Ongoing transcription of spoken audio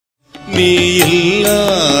நீ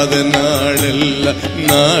இல்லாத நாளெல்லாம்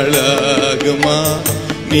நாளாகுமா,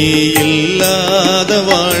 நீ இல்லாத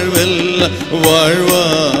வாழ்வெல்லாம்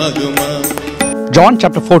வாழ்வாகுமா. John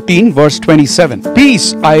chapter 14 verse 27. Peace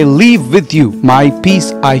I leave with you, my peace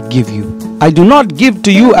I give you. I do not give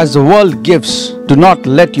to you as the world gives. Do not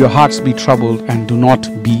let your hearts be troubled and do not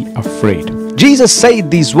be afraid. Jesus said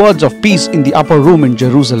these words of peace in the upper room in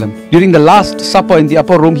Jerusalem. During the Last Supper in the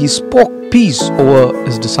upper room, he spoke peace over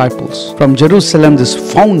his disciples. From Jerusalem, this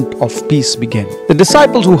fount of peace began. The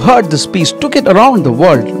disciples who heard this peace took it around the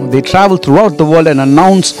world. They traveled throughout the world and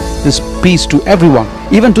announced this peace to everyone.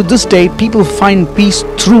 Even to this day, people find peace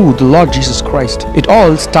through the Lord Jesus Christ. It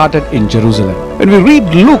all started in Jerusalem. When we read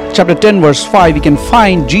Luke chapter 10 verse 5, we can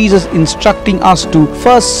find Jesus instructing us to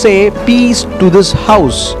first say peace to this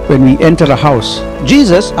house when we enter a house.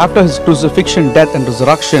 Jesus, after his crucifixion, death and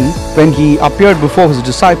resurrection, when he appeared before his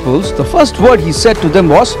disciples, the first word he said to them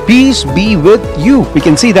was, "Peace be with you." We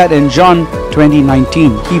can see that in John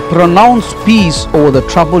 20:19. He pronounced peace over the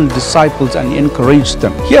troubled disciples and encouraged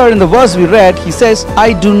them. Here in the verse we read, he says, "I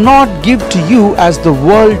do not give to you as the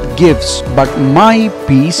world gives, but my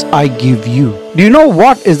peace I give you." Do you know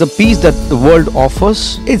what is the peace that the world offers?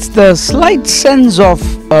 It's the slight sense of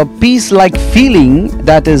a peace-like feeling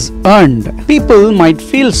that is earned. People might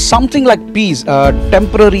feel something like peace, a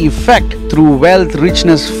temporary effect through wealth,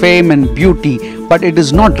 richness, fame and beauty, but it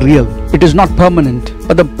is not real. It is not permanent.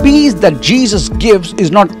 But the peace that Jesus gives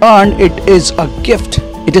is not earned, it is a gift.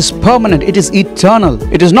 It is permanent, it is eternal.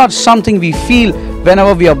 It is not something we feel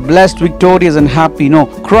whenever we are blessed, victorious and happy. No,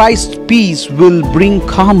 Christ's peace will bring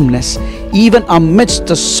calmness even amidst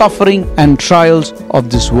the suffering and trials of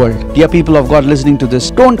this world. Dear people of God listening to this,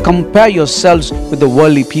 don't compare yourselves with the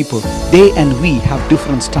worldly people. They and we have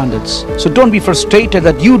different standards. So don't be frustrated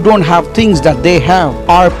that you don't have things that they have.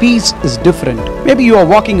 Our peace is different. Maybe you are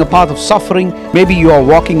walking a path of suffering. Maybe you are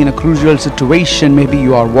walking in a crucial situation. Maybe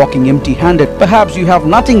you are walking empty-handed. Perhaps you have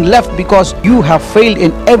nothing left because you have failed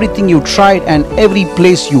in everything you tried and every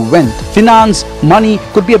place you went. Finance, money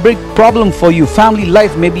could be a big problem for you. Family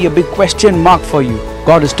life may be a big question mark for you.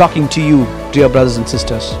 God is talking to you, dear brothers and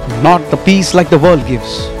sisters. Not the peace like the world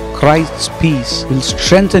gives. Christ's peace will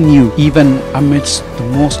strengthen you even amidst the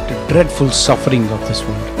most dreadful suffering of this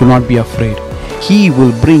world. Do not be afraid. He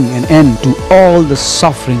will bring an end to all the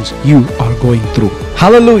sufferings you are going through.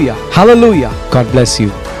 Hallelujah. Hallelujah. God bless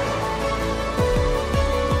you.